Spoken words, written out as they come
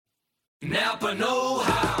Napa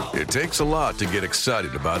know-how. It takes a lot to get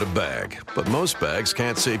excited about a bag, but most bags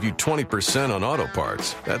can't save you 20% on auto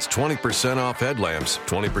parts. That's 20% off headlamps,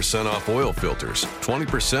 20% off oil filters,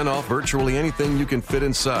 20% off virtually anything you can fit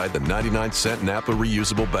inside the 99-cent Napa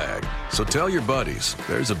reusable bag. So tell your buddies,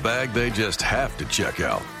 there's a bag they just have to check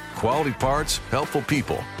out. Quality parts, helpful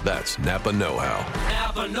people. That's Napa know-how.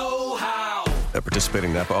 Napa know-how. At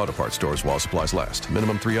participating Napa Auto Parts stores while supplies last.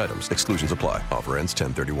 Minimum 3 items. Exclusions apply. Offer ends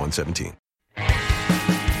 10/31/17.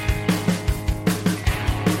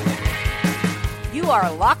 You are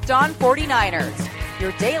Locked On 49ers,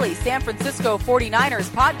 your daily San Francisco 49ers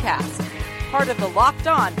podcast. Part of the Locked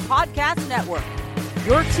On Podcast Network,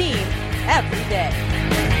 your team every day.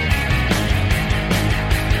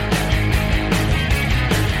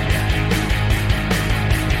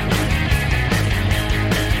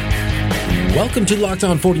 Welcome to Locked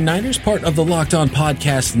On 49ers, part of the Locked On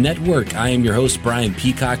Podcast Network. I am your host, Brian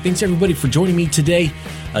Peacock. Thanks, everybody, for joining me today.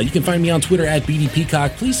 You can find me on Twitter at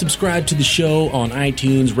BDPeacock. Please subscribe to the show on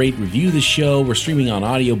iTunes, rate, review the show. We're streaming on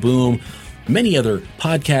Audio Boom, many other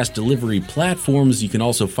podcast delivery platforms. You can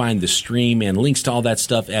also find the stream and links to all that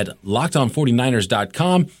stuff at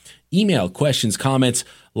LockedOn49ers.com. Email questions, comments,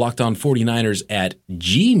 LockedOn49ers at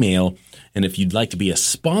Gmail. And if you'd like to be a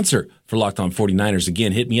sponsor for Locked On 49ers,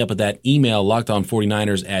 again, hit me up at that email,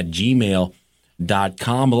 LockedOn49ers at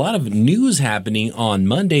gmail.com. A lot of news happening on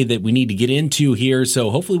Monday that we need to get into here, so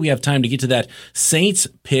hopefully we have time to get to that Saints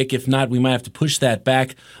pick. If not, we might have to push that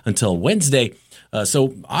back until Wednesday.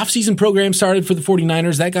 So off-season program started for the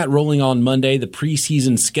 49ers. That got rolling on Monday. The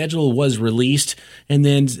preseason schedule was released. And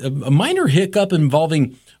then a minor hiccup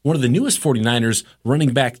involving one of the newest 49ers,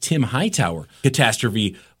 running back Tim Hightower.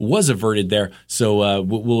 Catastrophe was averted there. So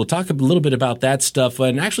we'll talk a little bit about that stuff.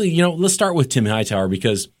 And actually, let's start with Tim Hightower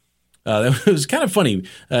because it was kind of funny.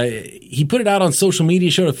 He put it out on social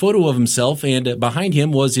media, showed a photo of himself, and behind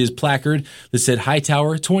him was his placard that said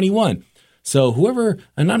Hightower 21. So whoever,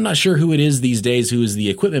 and I'm not sure who it is these days, who is the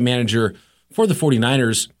equipment manager for the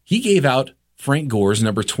 49ers, he gave out Frank Gore's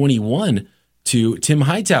number 21 to Tim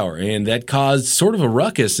Hightower, and that caused sort of a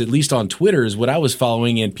ruckus, at least on Twitter is what I was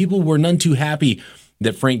following, and people were none too happy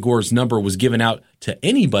that Frank Gore's number was given out to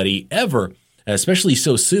anybody ever, especially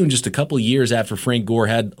so soon, just a couple of years after Frank Gore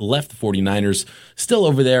had left the 49ers, still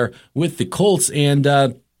over there with the Colts. And,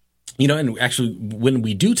 and actually when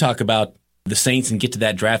we do talk about the Saints and get to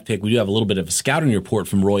that draft pick, we do have a little bit of a scouting report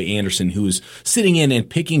from Roy Anderson, who's sitting in and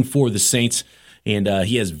picking for the Saints. And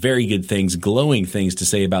he has very good things, glowing things to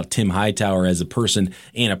say about Tim Hightower as a person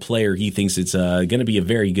and a player. He thinks it's going to be a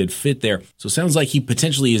very good fit there. So it sounds like he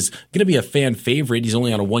potentially is going to be a fan favorite. He's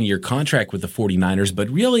only on a 1-year contract with the 49ers. But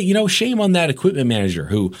really, shame on that equipment manager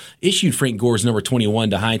who issued Frank Gore's number 21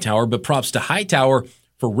 to Hightower. But props to Hightower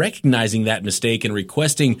for recognizing that mistake and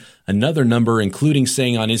requesting another number, including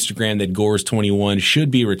saying on Instagram that Gore's 21 should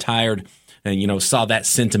be retired. And, saw that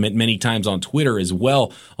sentiment many times on Twitter as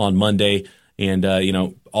well on Monday. And,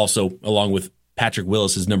 also along with Patrick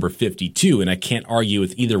Willis's number 52. And I can't argue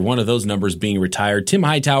with either one of those numbers being retired. Tim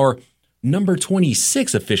Hightower, number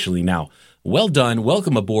 26 officially now. Well done.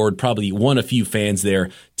 Welcome aboard. Probably won a few fans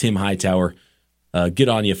there, Tim Hightower. Good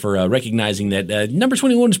on you for recognizing that number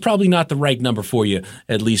 21 is probably not the right number for you,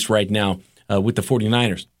 at least right now with the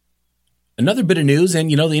 49ers. Another bit of news,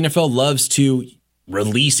 and, the NFL loves to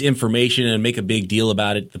release information and make a big deal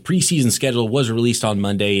about it. The preseason schedule was released on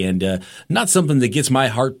Monday, and not something that gets my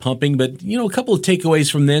heart pumping, but, a couple of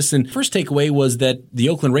takeaways from this. And first takeaway was that the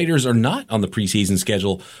Oakland Raiders are not on the preseason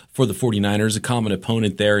schedule for the 49ers, a common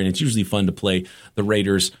opponent there, and it's usually fun to play the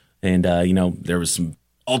Raiders. And, there was some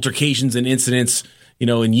altercations and incidents,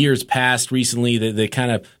 in years past recently that they kind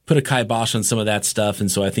of put a kibosh on some of that stuff. And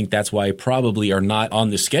so I think that's why probably are not on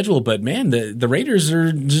the schedule. But man, the Raiders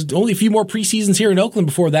are just only a few more preseasons here in Oakland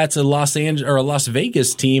before that's a Las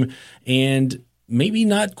Vegas team, and maybe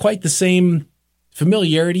not quite the same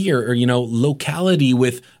familiarity or locality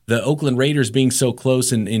with the Oakland Raiders being so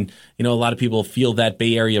close. And a lot of people feel that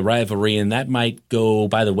Bay Area rivalry, and that might go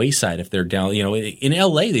by the wayside if they're down. In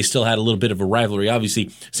LA, they still had a little bit of a rivalry.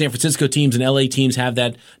 Obviously, San Francisco teams and LA teams have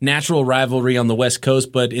that natural rivalry on the West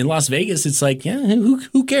Coast, but in Las Vegas, it's like,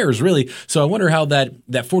 who cares really? So I wonder how that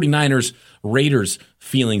 49ers Raiders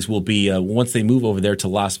feelings will be once they move over there to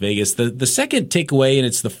Las Vegas. The second takeaway, and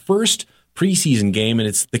it's the first preseason game, and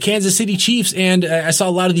it's the Kansas City Chiefs. And I saw a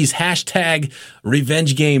lot of these hashtag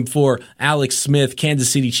revenge game for Alex Smith. Kansas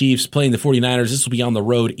City Chiefs playing the 49ers. This will be on the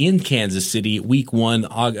road in Kansas City, week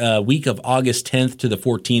of August 10th to the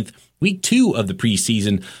 14th. Week 2 of the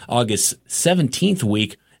preseason, August 17th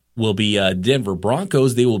week will be Denver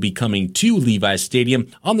Broncos. They will be coming to Levi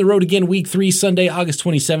Stadium. On the road again, Week 3, Sunday, August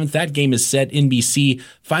 27th. That game is set, NBC,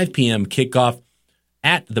 5 p.m. kickoff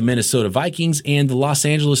at the Minnesota Vikings, and the Los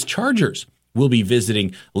Angeles Chargers will be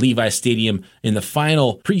visiting Levi Stadium in the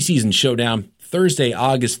final preseason showdown, Thursday,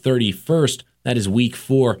 August 31st. That is Week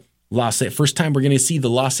 4. First time we're going to see the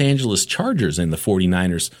Los Angeles Chargers and the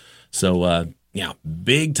 49ers. So,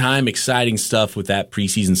 big time exciting stuff with that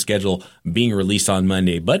preseason schedule being released on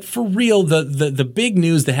Monday. But for real, the big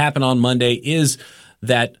news that happened on Monday is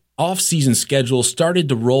that off-season schedule started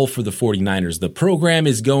to roll for the 49ers. The program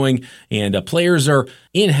is going, and players are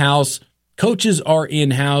in-house. Coaches are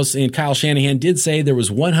in-house, and Kyle Shanahan did say there was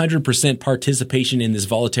 100% participation in this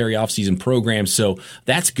voluntary offseason program, so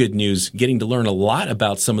that's good news, getting to learn a lot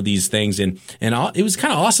about some of these things. And it was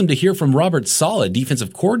kind of awesome to hear from Robert Saleh,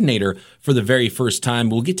 defensive coordinator, for the very first time.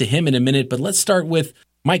 We'll get to him in a minute, but let's start with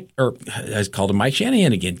I called him Mike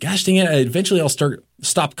Shanahan again. Gosh dang it, eventually I'll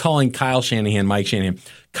stop calling Kyle Shanahan Mike Shanahan.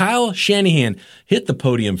 Kyle Shanahan hit the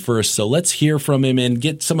podium first, so let's hear from him and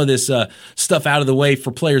get some of this stuff out of the way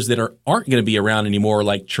for players that aren't going to be around anymore,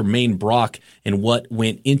 like Tremaine Brock, and what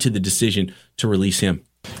went into the decision to release him.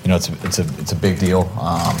 It's a big deal.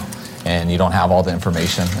 And you don't have all the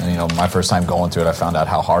information. And, my first time going through it, I found out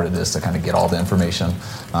how hard it is to kind of get all the information.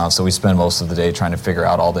 So we spend most of the day trying to figure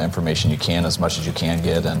out all the information you can, as much as you can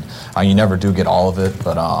get. And you never do get all of it,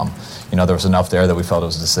 but, there was enough there that we felt it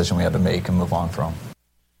was a decision we had to make and move on from.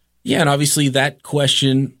 Yeah, and obviously that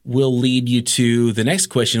question will lead you to the next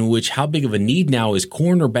question, which how big of a need now is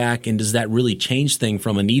cornerback, and does that really change things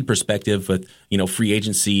from a need perspective with, free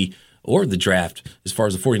agency or the draft as far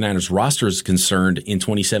as the 49ers roster is concerned in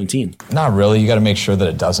 2017? Not really. You got to make sure that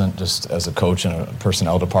it doesn't, just as a coach and a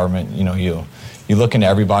personnel department. You look into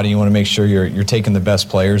everybody. You want to make sure you're taking the best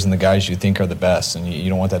players and the guys you think are the best, and you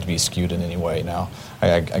don't want that to be skewed in any way. Now,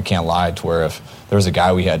 I can't lie to where if there was a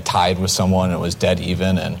guy we had tied with someone and it was dead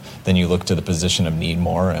even, and then you look to the position of need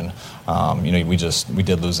more, and we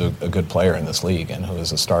did lose a good player in this league, and who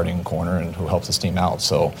is a starting corner and who helps this team out.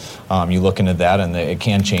 So you look into that, and it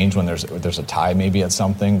can change when there's a tie maybe at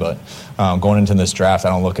something. But going into this draft, I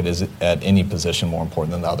don't look at any position more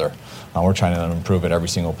important than the other. We're trying to improve at every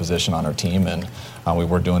single position on our team, and we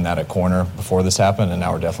were doing that at corner before this happened, and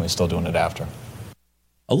now we're definitely still doing it after.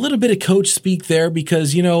 A little bit of coach speak there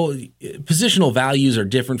because, positional values are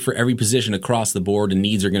different for every position across the board, and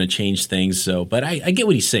needs are going to change things. So, but I get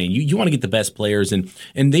what he's saying. You want to get the best players, and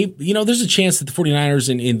they, there's a chance that the 49ers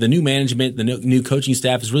and the new management, the new coaching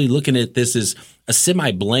staff is really looking at this as a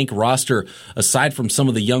semi-blank roster, aside from some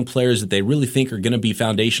of the young players that they really think are going to be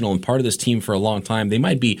foundational and part of this team for a long time. They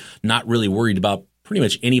might be not really worried about pretty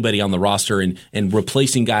much anybody on the roster and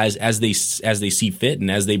replacing guys as they see fit and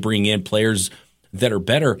as they bring in players that are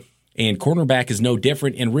better. And cornerback is no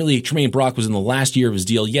different. And really, Tremaine Brock was in the last year of his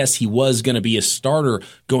deal. Yes, he was going to be a starter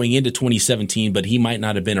going into 2017, but he might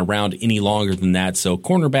not have been around any longer than that. So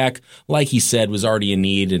cornerback, like he said, was already in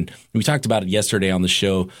need. And we talked about it yesterday on the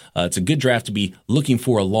show. It's a good draft to be looking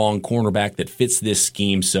for a long cornerback that fits this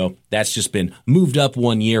scheme. So that's just been moved up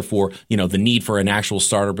 1 year for, the need for an actual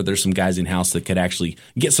starter. But there's some guys in-house that could actually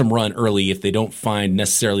get some run early if they don't find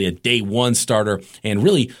necessarily a day one starter. And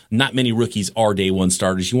really, not many rookies are day one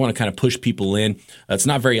starters. You want to kind of push people in. It's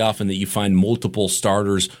not very often that you find multiple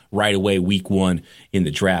starters right away week one in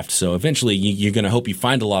the draft. So eventually you're going to hope you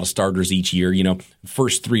find a lot of starters each year.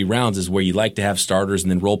 First 3 rounds is where you like to have starters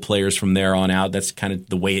and then role players from there on out. That's kind of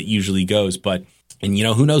the way it usually goes. And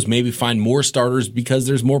who knows, maybe find more starters because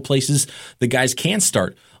there's more places the guys can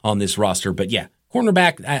start on this roster. But yeah,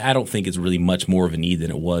 cornerback, I don't think it's really much more of a need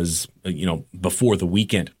than it was, before the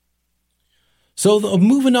weekend. So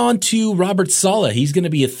moving on to Robert Saleh. He's going to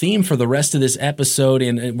be a theme for the rest of this episode,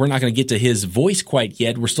 and we're not going to get to his voice quite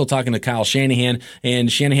yet. We're still talking to Kyle Shanahan,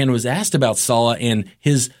 and Shanahan was asked about Saleh and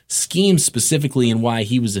his scheme specifically and why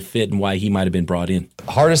he was a fit and why he might have been brought in.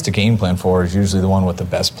 Hardest to game plan for is usually the one with the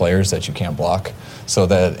best players that you can't block.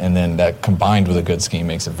 And then that combined with a good scheme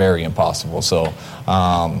makes it very impossible. So,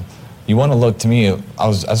 you want to look, to me,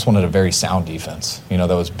 I just wanted a very sound defense, that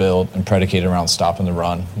was built and predicated around stopping the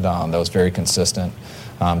run, that was very consistent.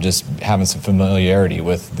 Just having some familiarity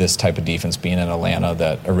with this type of defense being in Atlanta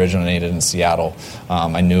that originated in Seattle.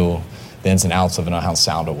 I knew the ins and outs of it and how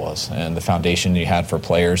sound it was and the foundation you had for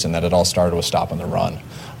players, and that it all started with stopping the run.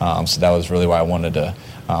 So that was really why I wanted to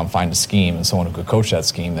find a scheme and someone who could coach that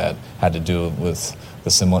scheme that had to do with the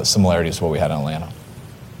similarities to what we had in Atlanta.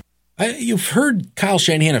 You've heard Kyle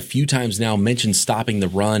Shanahan a few times now mention stopping the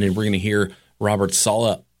run, and we're going to hear Robert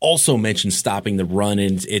Saleh also mention stopping the run,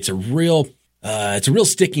 and it's a real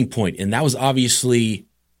sticking point. And that was obviously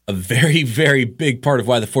a very, very big part of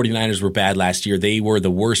why the 49ers were bad last year. They were the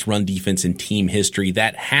worst run defense in team history.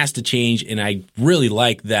 That has to change, and I really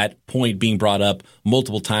like that point being brought up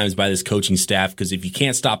multiple times by this coaching staff, because if you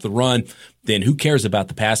can't stop the run, then who cares about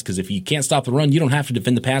the pass? Because if you can't stop the run, you don't have to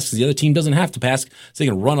defend the pass because the other team doesn't have to pass, so they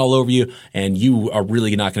can run all over you, and you are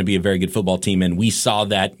really not going to be a very good football team. And we saw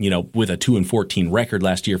that, with a 2-14 record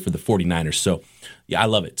last year for the 49ers. So, yeah, I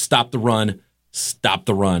love it. Stop the run. Stop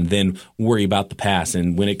the run, then worry about the pass.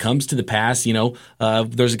 And when it comes to the pass,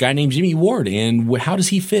 there's a guy named Jimmy Ward, and how does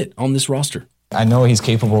he fit on this roster? I know he's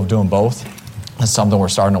capable of doing both. That's something we're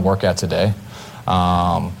starting to work at today.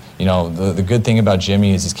 The good thing about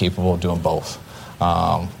Jimmy is he's capable of doing both,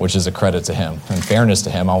 which is a credit to him. In fairness to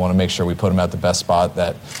him, I want to make sure we put him at the best spot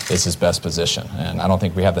that is his best position. And I don't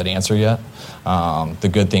think we have that answer yet. The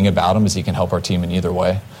good thing about him is he can help our team in either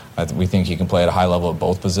way. We think he can play at a high level at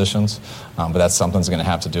both positions, but that's something's going to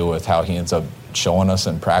have to do with how he ends up showing us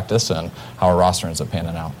in practice and how our roster ends up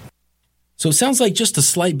panning out. So it sounds like just a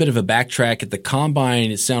slight bit of a backtrack. At the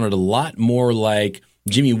Combine, it sounded a lot more like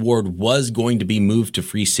Jimmy Ward was going to be moved to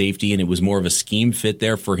free safety, and it was more of a scheme fit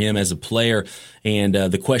there for him as a player. And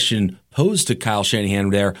the question posed to Kyle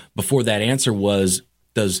Shanahan there before that answer was,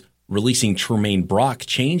 does releasing Tremaine Brock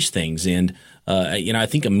change things? And I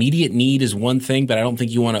think immediate need is one thing, but I don't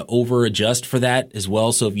think you want to over-adjust for that as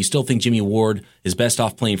well. So if you still think Jimmy Ward is best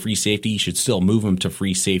off playing free safety, you should still move him to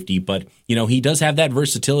free safety. But, he does have that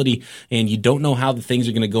versatility, and you don't know how the things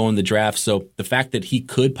are going to go in the draft. So the fact that he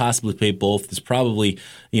could possibly play both is probably,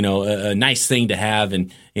 a nice thing to have,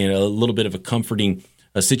 and a little bit of a comforting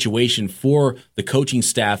situation for the coaching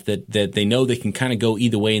staff that they know they can kind of go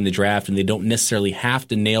either way in the draft, and they don't necessarily have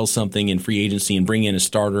to nail something in free agency and bring in a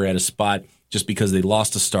starter at a spot just because they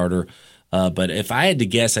lost a starter. But if I had to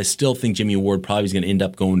guess, I still think Jimmy Ward probably is going to end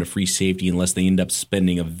up going to free safety unless they end up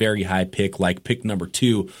spending a very high pick, like pick number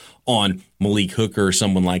 2 on Malik Hooker or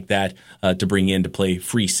someone like that to bring in to play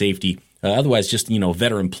free safety. Otherwise, just,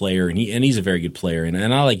 veteran player, and he's a very good player.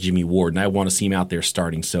 And I like Jimmy Ward, and I want to see him out there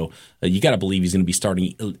starting. So you got to believe he's going to be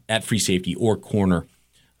starting at free safety or corner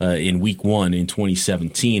in week 1 in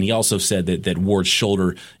 2017. He also said that Ward's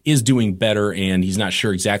shoulder is doing better, and he's not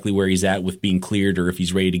sure exactly where he's at with being cleared or if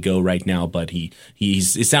he's ready to go right now, but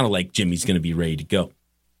it sounded like Jimmy's going to be ready to go.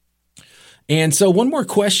 And so one more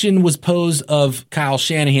question was posed of Kyle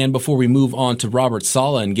Shanahan before we move on to Robert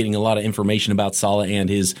Saleh and getting a lot of information about Saleh and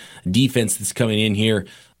his defense that's coming in here.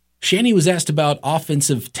 Shanny was asked about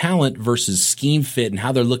offensive talent versus scheme fit and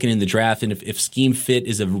how they're looking in the draft, and if scheme fit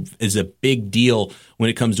is a big deal when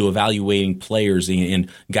it comes to evaluating players and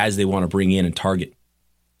guys they want to bring in and target.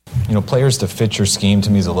 Players to fit your scheme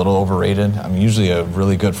to me is a little overrated. I mean, usually a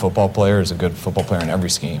really good football player is a good football player in every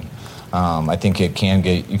scheme. I think you can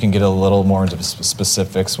get a little more into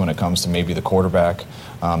specifics when it comes to maybe the quarterback,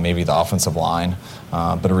 maybe the offensive line.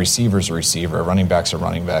 But a receiver's a receiver, a running back's a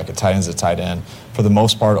running back, a tight end's a tight end. For the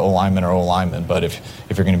most part, O-linemen are O-linemen. But if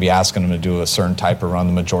you're going to be asking them to do a certain type of run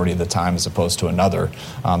the majority of the time as opposed to another,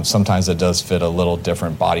 sometimes it does fit a little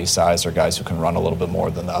different body size or guys who can run a little bit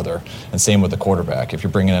more than the other. And same with the quarterback. If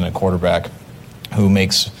you're bringing in a quarterback who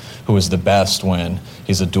is the best when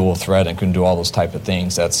he's a dual threat and can do all those type of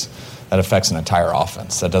things, that affects an entire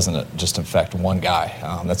offense. That doesn't just affect one guy.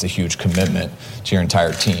 That's a huge commitment to your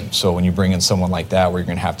entire team. So when you bring in someone like that where you're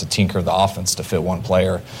going to have to tinker the offense to fit one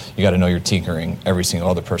player, you got to know you're tinkering every single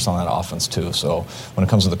other person on that offense too. So when it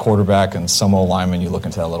comes to the quarterback and some O-linemen, you look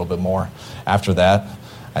into that a little bit more. After that,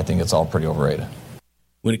 I think it's all pretty overrated.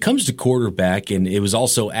 When it comes to quarterback, and it was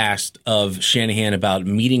also asked of Shanahan about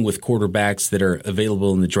meeting with quarterbacks that are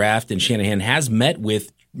available in the draft, and Shanahan has met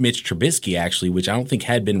with Mitch Trubisky, actually, which I don't think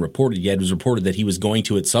had been reported yet. It was reported that he was going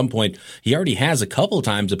to at some point. He already has a couple of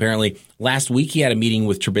times, apparently. Last week he had a meeting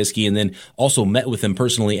with Trubisky and then also met with him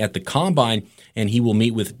personally at the Combine, and he will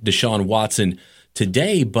meet with Deshaun Watson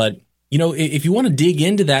today. But, if you want to dig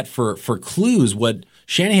into that for clues, what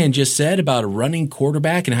Shanahan just said about a running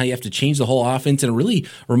quarterback and how you have to change the whole offense, and it really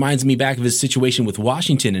reminds me back of his situation with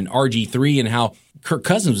Washington and RG3 and how Kirk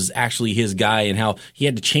Cousins was actually his guy and how he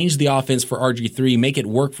had to change the offense for RG3, make it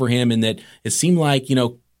work for him, and that it seemed like,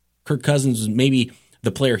 Kirk Cousins was maybe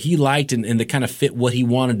the player he liked and that kind of fit what he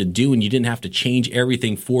wanted to do, and you didn't have to change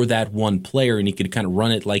everything for that one player, and he could kind of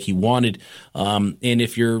run it like he wanted. And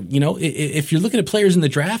if you're looking at players in the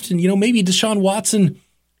draft, and maybe Deshaun Watson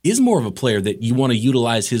is more of a player that you want to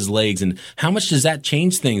utilize his legs, and how much does that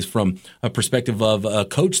change things from a perspective of a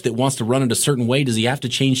coach that wants to run it a certain way? Does he have to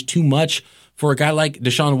change too much for a guy like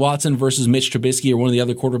Deshaun Watson versus Mitch Trubisky or one of the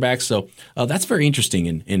other quarterbacks? So that's very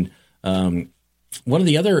interesting. And one of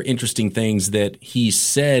the other interesting things that he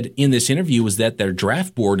said in this interview was that their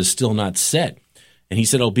draft board is still not set. And he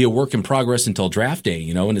said it'll be a work in progress until draft day,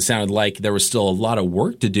 and it sounded like there was still a lot of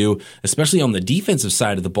work to do, especially on the defensive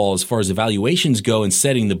side of the ball as far as evaluations go and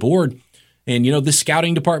setting the board. And, the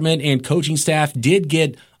scouting department and coaching staff did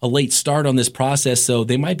get a late start on this process, so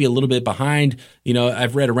they might be a little bit behind.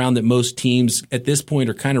 I've read around that most teams at this point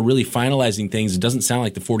are kind of really finalizing things. It doesn't sound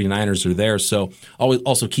like the 49ers are there, so always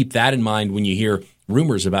also keep that in mind when you hear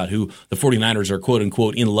rumors about who the 49ers are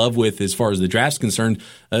quote-unquote in love with as far as the draft's concerned.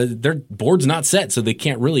 Their board's not set, so they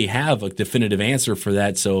can't really have a definitive answer for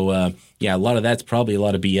that. So, a lot of that's probably a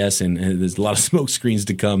lot of BS, and there's a lot of smoke screens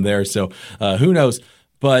to come there, so who knows.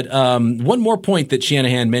 But one more point that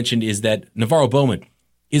Shanahan mentioned is that Navarro Bowman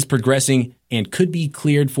is progressing and could be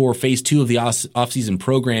cleared for phase 2 of the offseason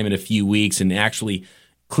program in a few weeks and actually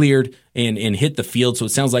cleared and hit the field. So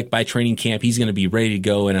it sounds like by training camp, he's going to be ready to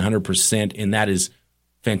go and 100%, and that is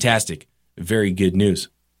fantastic. Very good news.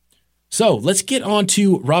 So let's get on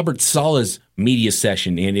to Robert Saleh's media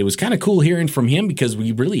session, and it was kind of cool hearing from him because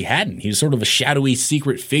we really hadn't. He was sort of a shadowy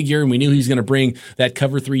secret figure, and we knew he was going to bring that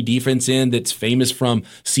cover 3 defense in that's famous from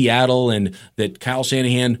Seattle and that Kyle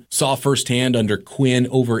Shanahan saw firsthand under Quinn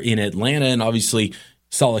over in Atlanta, and obviously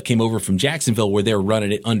Saleh came over from Jacksonville where they were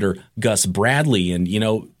running it under Gus Bradley. And,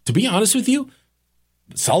 to be honest with you,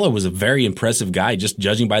 Saleh was a very impressive guy, just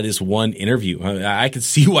judging by this one interview. I could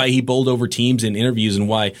see why he bowled over teams in interviews and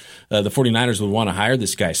why the 49ers would want to hire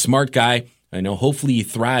this guy. Smart guy. I know hopefully he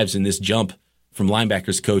thrives in this jump from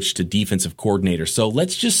linebackers coach to defensive coordinator. So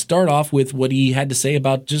let's just start off with what he had to say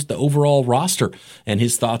about just the overall roster and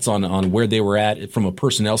his thoughts on where they were at from a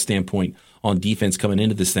personnel standpoint on defense coming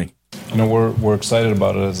into this thing. We're excited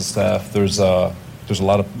about it as a staff. There's a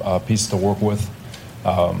lot of pieces to work with.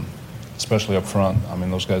 Especially up front. I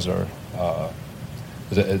mean, those guys are.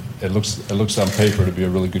 It looks on paper to be a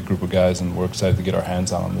really good group of guys, and we're excited to get our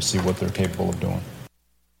hands on them to see what they're capable of doing.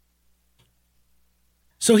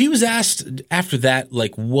 So he was asked after that,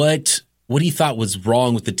 like what he thought was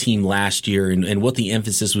wrong with the team last year, and what the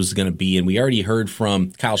emphasis was going to be. And we already heard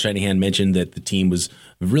from Kyle Shanahan mention that the team was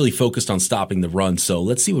really focused on stopping the run. So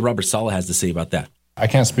let's see what Robert Saleh has to say about that. I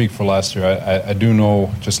can't speak for last year. I do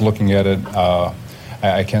know, just looking at it.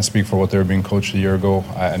 I can't speak for what they were being coached a year ago.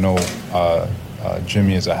 I know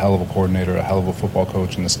Jimmy is a hell of a coordinator, a hell of a football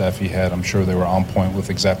coach, and the staff he had, I'm sure they were on point with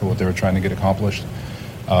exactly what they were trying to get accomplished.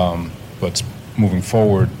 But moving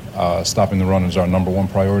forward, stopping the run is our number one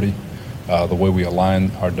priority. The way we align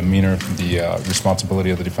our demeanor, the responsibility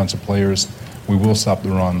of the defensive players, we will stop the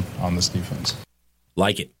run on this defense.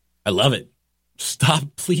 Like it. I love it.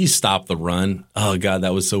 Please stop the run. Oh, God,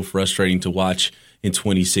 that was so frustrating to watch in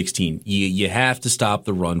 2016. You have to stop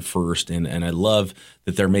the run first, and I love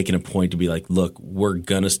that they're making a point to be like, look, we're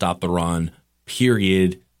going to stop the run,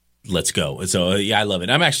 period. Let's go. So, I love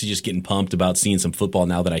it. I'm actually just getting pumped about seeing some football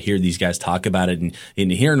now that I hear these guys talk about it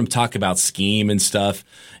and hearing them talk about scheme and stuff.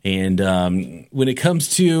 And when it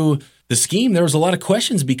comes to the scheme, there was a lot of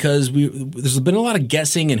questions because there's been a lot of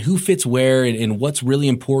guessing and who fits where and what's really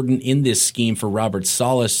important in this scheme for Robert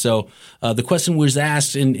Saleh. So the question was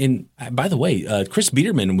asked, and by the way, Chris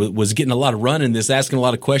Biederman was getting a lot of run in this, asking a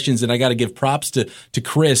lot of questions, and I got to give props to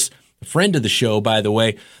Chris, a friend of the show, by the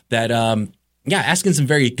way, that asking some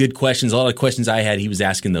very good questions. A lot of questions I had, he was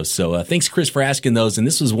asking those. So thanks, Chris, for asking those. And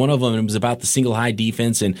this was one of them. It was about the single high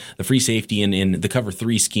defense and the free safety and the cover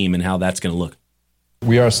 3 scheme and how that's going to look.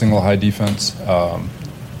 We are a single high defense.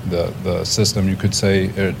 The system, you could say,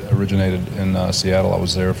 it originated in Seattle. I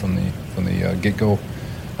was there from the get-go.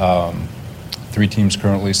 3 teams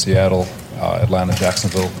currently: Seattle, Atlanta,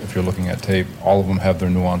 Jacksonville. If you're looking at tape, all of them have their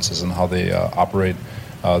nuances in how they operate.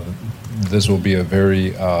 This will be a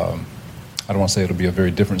very I don't want to say it'll be a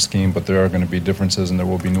very different scheme, but there are going to be differences and there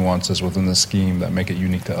will be nuances within the scheme that make it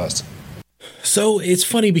unique to us. So it's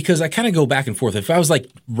funny because I kind of go back and forth. If I was like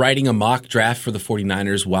writing a mock draft for the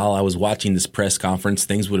 49ers while I was watching this press conference,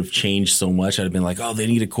 things would have changed so much. I'd have been like, oh, they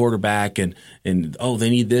need a quarterback and oh, they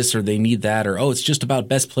need this or they need that, or oh, it's just about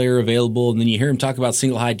best player available. And then you hear him talk about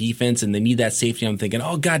single high defense and they need that safety. I'm thinking,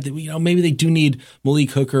 oh God, maybe they do need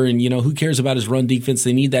Malik Hooker, and who cares about his run defense?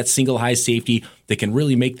 They need that single high safety that can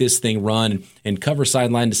really make this thing run and cover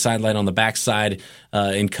sideline to sideline on the backside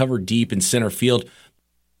and cover deep in center field.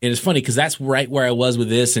 And it's funny because that's right where I was with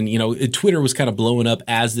this. And, Twitter was kind of blowing up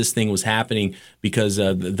as this thing was happening because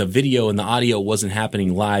the video and the audio wasn't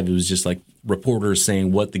happening live. It was just like reporters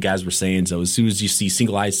saying what the guys were saying. So as soon as you see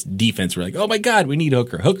single ice defense, we're like, oh, my God, we need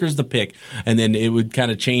Hooker. Hooker's the pick. And then it would kind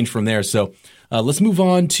of change from there. So let's move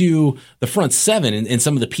on to the front 7 and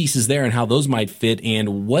some of the pieces there and how those might fit.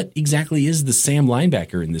 And what exactly is the Sam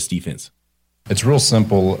linebacker in this defense? It's real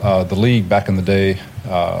simple. The league back in the day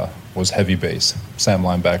was heavy base. Sam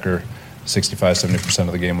linebacker, 65-70%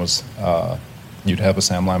 of the game was you'd have a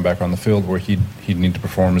Sam linebacker on the field where he'd need to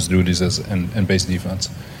perform his duties as in base defense.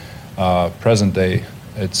 Present day,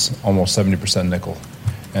 it's almost 70% nickel.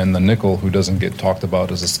 And the nickel, who doesn't get talked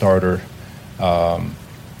about as a starter,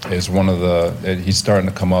 is he's starting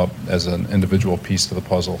to come up as an individual piece to the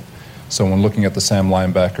puzzle. So when looking at the Sam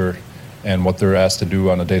linebacker and what they're asked to do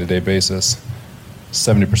on a day-to-day basis,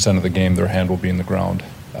 70% of the game their hand will be in the ground.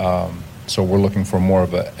 So we're looking for more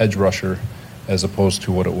of an edge rusher as opposed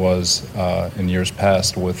to what it was in years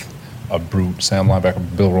past with a brute Sam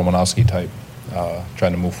linebacker, Bill Romanowski type,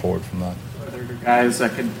 trying to move forward from that. Are there guys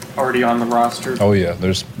that could already on the roster? Oh yeah,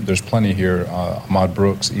 there's plenty here. Ahmad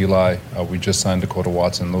Brooks, Eli, we just signed Dakota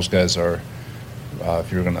Watson. Those guys are,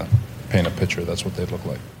 if you're going to paint a picture, that's what they'd look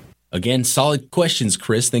like. Again, solid questions,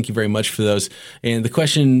 Chris. Thank you very much for those. And the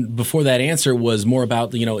question before that answer was more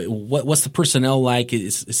about, what's the personnel like?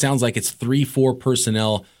 It sounds like it's 3-4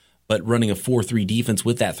 personnel, but running a 4-3 defense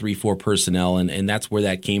with that 3-4 personnel, and that's where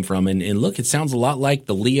that came from. And look, it sounds a lot like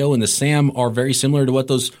the Leo and the Sam are very similar to what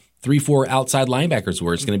those 3-4 outside linebackers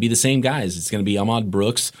were. It's going to be the same guys. It's going to be Ahmad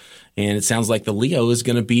Brooks, and it sounds like the Leo is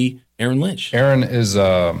going to be Aaron Lynch. Aaron is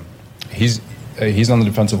he's on the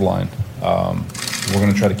defensive line. We're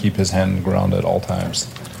going to try to keep his hand in the ground at all times.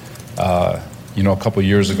 A couple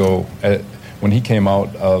years ago, when he came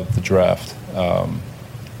out of the draft,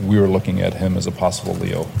 we were looking at him as a possible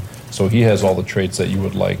Leo. So he has all the traits that you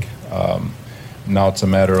would like. Now it's a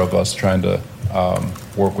matter of us trying to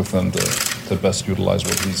work with him to best utilize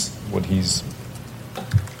what he's,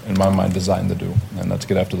 in my mind, designed to do, and that's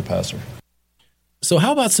get after the passer. So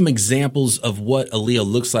how about some examples of what a Leo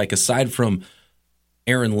looks like aside from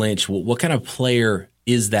Aaron Lynch? What kind of player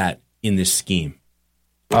is that in this scheme?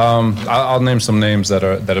 I'll name some names that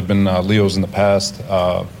have been Leos in the past,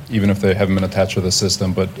 even if they haven't been attached to the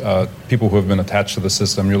system. But people who have been attached to the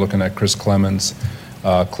system, you're looking at Chris Clemens,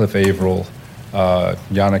 Cliff Averill,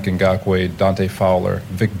 Yannick Ngakoue, Dante Fowler,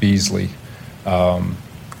 Vic Beasley.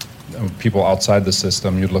 People outside the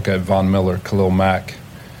system, you'd look at Von Miller, Khalil Mack.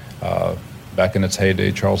 Back in its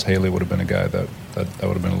heyday, Charles Haley would have been a guy that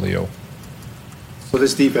would have been a Leo. So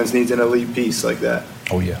this defense needs an elite piece like that.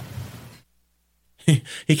 Oh, yeah.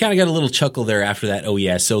 He kind of got a little chuckle there after that. Oh,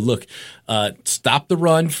 yeah. So, look, stop the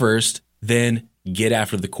run first, then get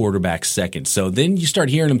after the quarterback second. So then you start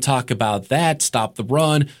hearing him talk about that, stop the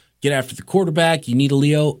run, get after the quarterback. You need a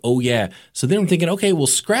Leo. Oh, yeah. So then I'm thinking, okay, we'll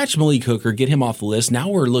scratch Malik Hooker, get him off the list. Now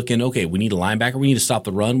we're looking, okay, we need a linebacker. We need to stop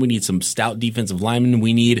the run. We need some stout defensive linemen.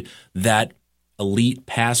 We need that elite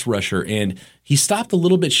pass rusher. And he stopped a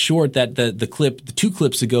little bit short that the 2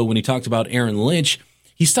 clips ago when he talked about Aaron Lynch.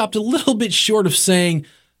 He stopped a little bit short of saying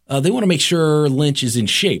they want to make sure Lynch is in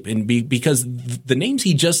shape, and because the names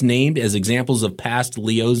he just named as examples of past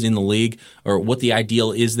Leos in the league, or what the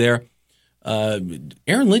ideal is there,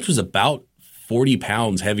 Aaron Lynch was about 40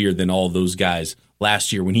 pounds heavier than all of those guys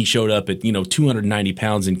last year when he showed up at 290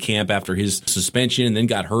 pounds in camp after his suspension and then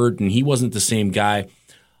got hurt, and he wasn't the same guy.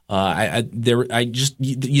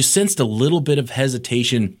 You sensed a little bit of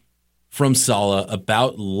hesitation from Saleh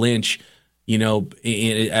about Lynch.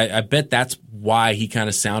 I bet that's why he kind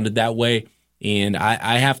of sounded that way. And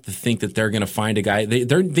I have to think that they're going to find a guy. They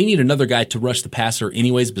need another guy to rush the passer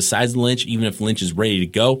anyways besides Lynch, even if Lynch is ready to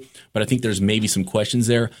go. But I think there's maybe some questions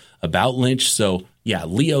there about Lynch. So, yeah,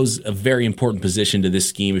 Leo's a very important position to this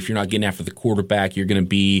scheme. If you're not getting after the quarterback, you're going to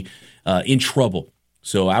be in trouble.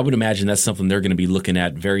 So I would imagine that's something they're going to be looking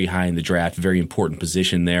at very high in the draft, very important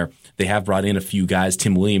position there. They have brought in a few guys.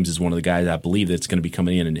 Tim Williams is one of the guys I believe that's going to be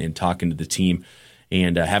coming in and talking to the team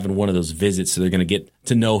and having one of those visits. So they're going to get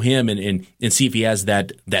to know him and see if he has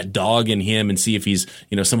that dog in him and see if he's,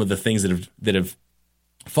 some of the things that have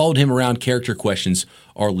followed him around, character questions,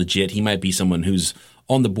 are legit. He might be someone who's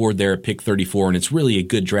on the board there at pick 34, and it's really a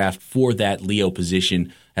good draft for that Leo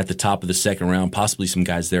position at the top of the second round, possibly some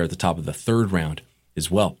guys there at the top of the third round as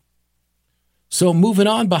well. So moving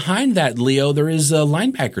on behind that, Leo, there is a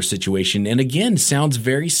linebacker situation. And again, sounds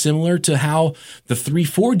very similar to how the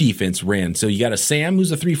 3-4 defense ran. So you got a Sam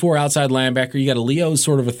who's a 3-4 outside linebacker. You got a Leo who's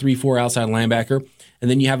sort of a 3-4 outside linebacker. And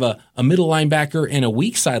then you have a middle linebacker and a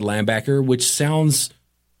weak side linebacker, which sounds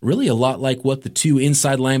really a lot like what the 2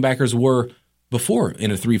 inside linebackers were before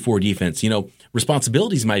in a 3-4 defense.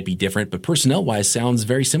 Responsibilities might be different, but personnel-wise sounds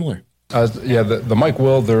very similar. The Mike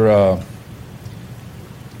Will, they're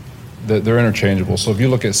interchangeable. So if you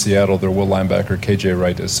look at Seattle, their will linebacker, KJ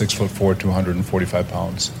Wright, is 6'4", 245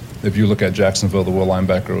 pounds. If you look at Jacksonville, the will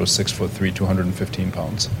linebacker was 6'3", 215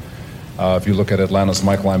 pounds. If you look at Atlanta's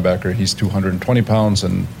Mike linebacker, he's 220 pounds,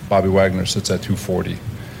 and Bobby Wagner sits at 240.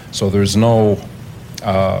 So there's no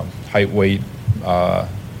height, weight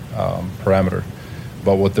parameter.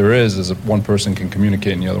 But what there is one person can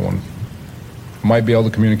communicate and the other one might be able to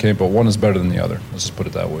communicate, but one is better than the other. Let's just put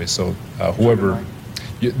it that way. So whoever,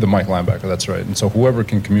 the Mike linebacker, that's right. And so whoever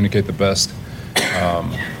can communicate the best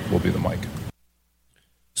will be the Mike.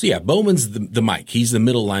 So yeah, Bowman's the Mike. He's the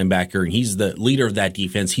middle linebacker, and he's the leader of that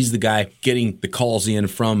defense. He's the guy getting the calls in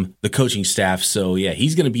from the coaching staff. So yeah,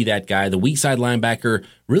 he's going to be that guy. The weak side linebacker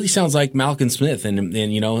really sounds like Malcolm Smith,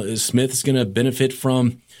 and Smith's going to benefit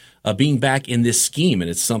from being back in this scheme, and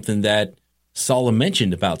it's something that Saleh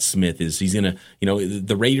mentioned about Smith is he's going to,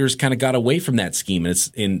 the Raiders kind of got away from that scheme,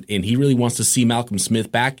 and he really wants to see Malcolm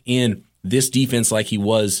Smith back in this defense like he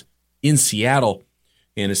was in Seattle.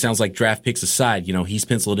 And it sounds like draft picks aside, he's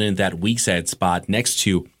penciled in that weak side spot next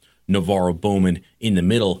to Navarro Bowman in the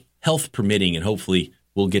middle, health permitting, and hopefully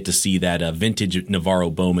we'll get to see that vintage Navarro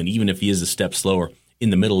Bowman, even if he is a step slower, in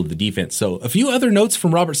the middle of the defense. So a few other notes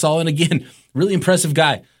from Robert Saleh, and again, really impressive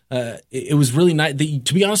guy. It was really nice.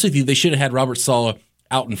 To be honest with you, they should have had Robert Saleh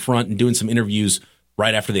out in front and doing some interviews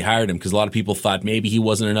right after they hired him, because a lot of people thought maybe he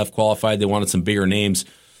wasn't enough qualified. They wanted some bigger names.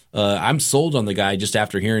 I'm sold on the guy just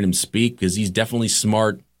after hearing him speak, because he's definitely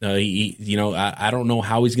smart. I don't know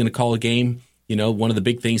how he's going to call a game. One of the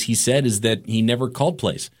big things he said is that he never called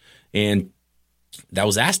plays, and that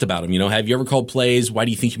was asked about him. Have you ever called plays? Why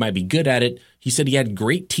do you think you might be good at it? He said he had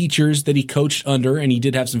great teachers that he coached under, and he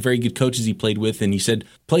did have some very good coaches he played with. And he said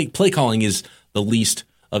play calling is the least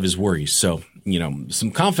of his worries. So,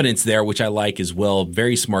 some confidence there, which I like as well.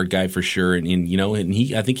 Very smart guy for sure. And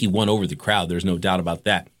I think he won over the crowd. There's no doubt about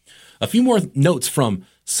that. A few more notes from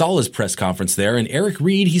Saleh's press conference there. And Eric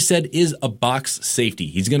Reed, he said, is a box safety.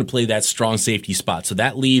 He's going to play that strong safety spot. So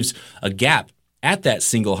that leaves a gap at that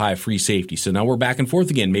single high free safety. So now we're back and forth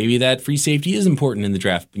again. Maybe that free safety is important in the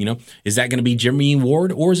draft. Is that going to be Jimmy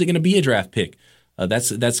Ward, or is it going to be a draft pick? That's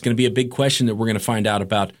going to be a big question that we're going to find out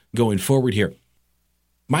about going forward here.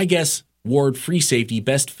 My guess, Ward, free safety,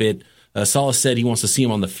 best fit. Saleh said he wants to see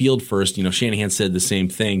him on the field first. Shanahan said the same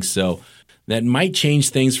thing. So that might change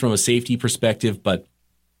things from a safety perspective, but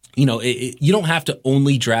you don't have to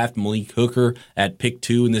only draft Malik Hooker at pick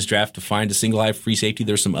 2 in this draft to find a single high free safety.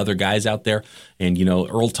 There's some other guys out there, and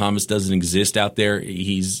Earl Thomas doesn't exist out there.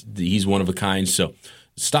 He's one of a kind. So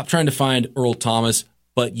stop trying to find Earl Thomas,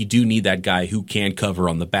 but you do need that guy who can cover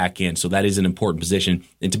on the back end. So that is an important position.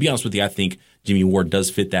 And to be honest with you, I think Jimmy Ward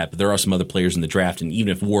does fit that, but there are some other players in the draft, and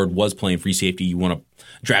even if Ward was playing free safety, you want to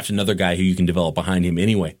draft another guy who you can develop behind him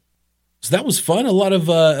anyway. So that was fun. A lot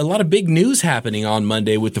of big news happening on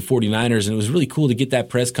Monday with the 49ers, and it was really cool to get that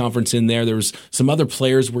press conference in there. There was some other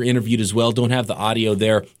players were interviewed as well. Don't have the audio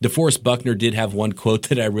there. DeForest Buckner did have one quote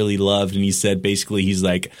that I really loved, and he said basically he's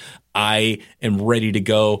like, I am ready to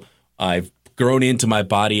go. I've grown into my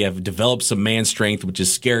body. I've developed some man strength, which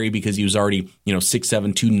is scary because he was already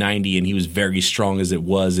 6'7", 290, and he was very strong as it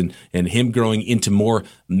was, and him growing into more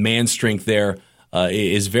man strength there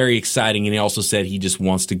is very exciting. And he also said he just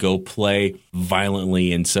wants to go play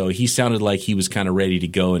violently. And so he sounded like he was kind of ready to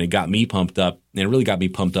go, and it got me pumped up. And it really got me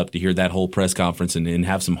pumped up to hear that whole press conference and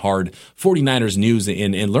have some hard 49ers news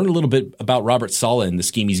and learn a little bit about Robert Saleh and the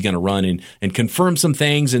scheme he's going to run and confirm some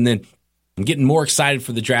things. And then I'm getting more excited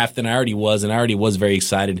for the draft than I already was, and I already was very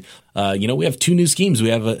excited. We have 2 new schemes. We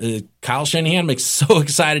have Kyle Shanahan. I'm so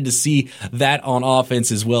excited to see that on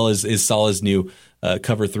offense, as well as Saleh's new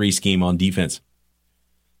cover 3 scheme on defense.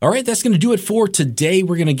 All right, that's going to do it for today.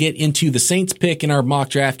 We're going to get into the Saints pick in our mock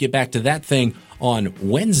draft, get back to that thing on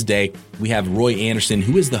Wednesday. We have Roy Anderson,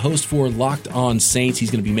 who is the host for Locked On Saints. He's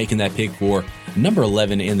going to be making that pick for number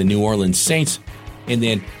 11 in the New Orleans Saints. And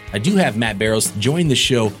then I do have Matt Barrows join the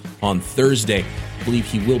show on Thursday. I believe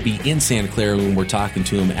he will be in Santa Clara when we're talking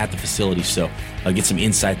to him at the facility. So I'll get some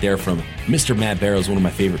insight there from Mr. Matt Barrows, one of my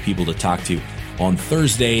favorite people to talk to on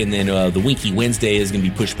Thursday. And then the Winky Wednesday is going to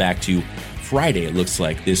be pushed back to Friday, it looks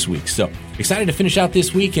like, this week. So excited to finish out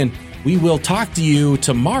this week, and we will talk to you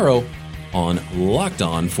tomorrow on Locked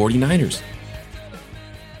On 49ers.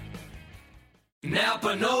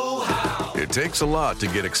 Napa know-how. It takes a lot to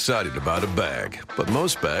get excited about a bag, but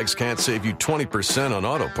most bags can't save you 20% on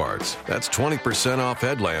auto parts. That's 20% off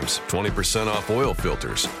headlamps, 20% off oil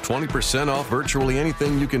filters, 20% off virtually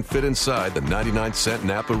anything you can fit inside the 99-cent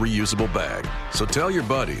Napa reusable bag. So tell your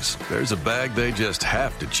buddies, there's a bag they just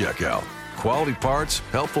have to check out. Quality parts,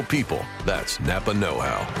 helpful people. That's Napa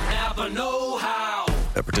know-how. Napa know-how.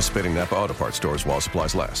 At participating Napa Auto Parts stores while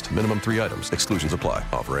supplies last. Minimum 3 items. Exclusions apply.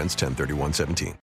 Offer ends 10/31/17.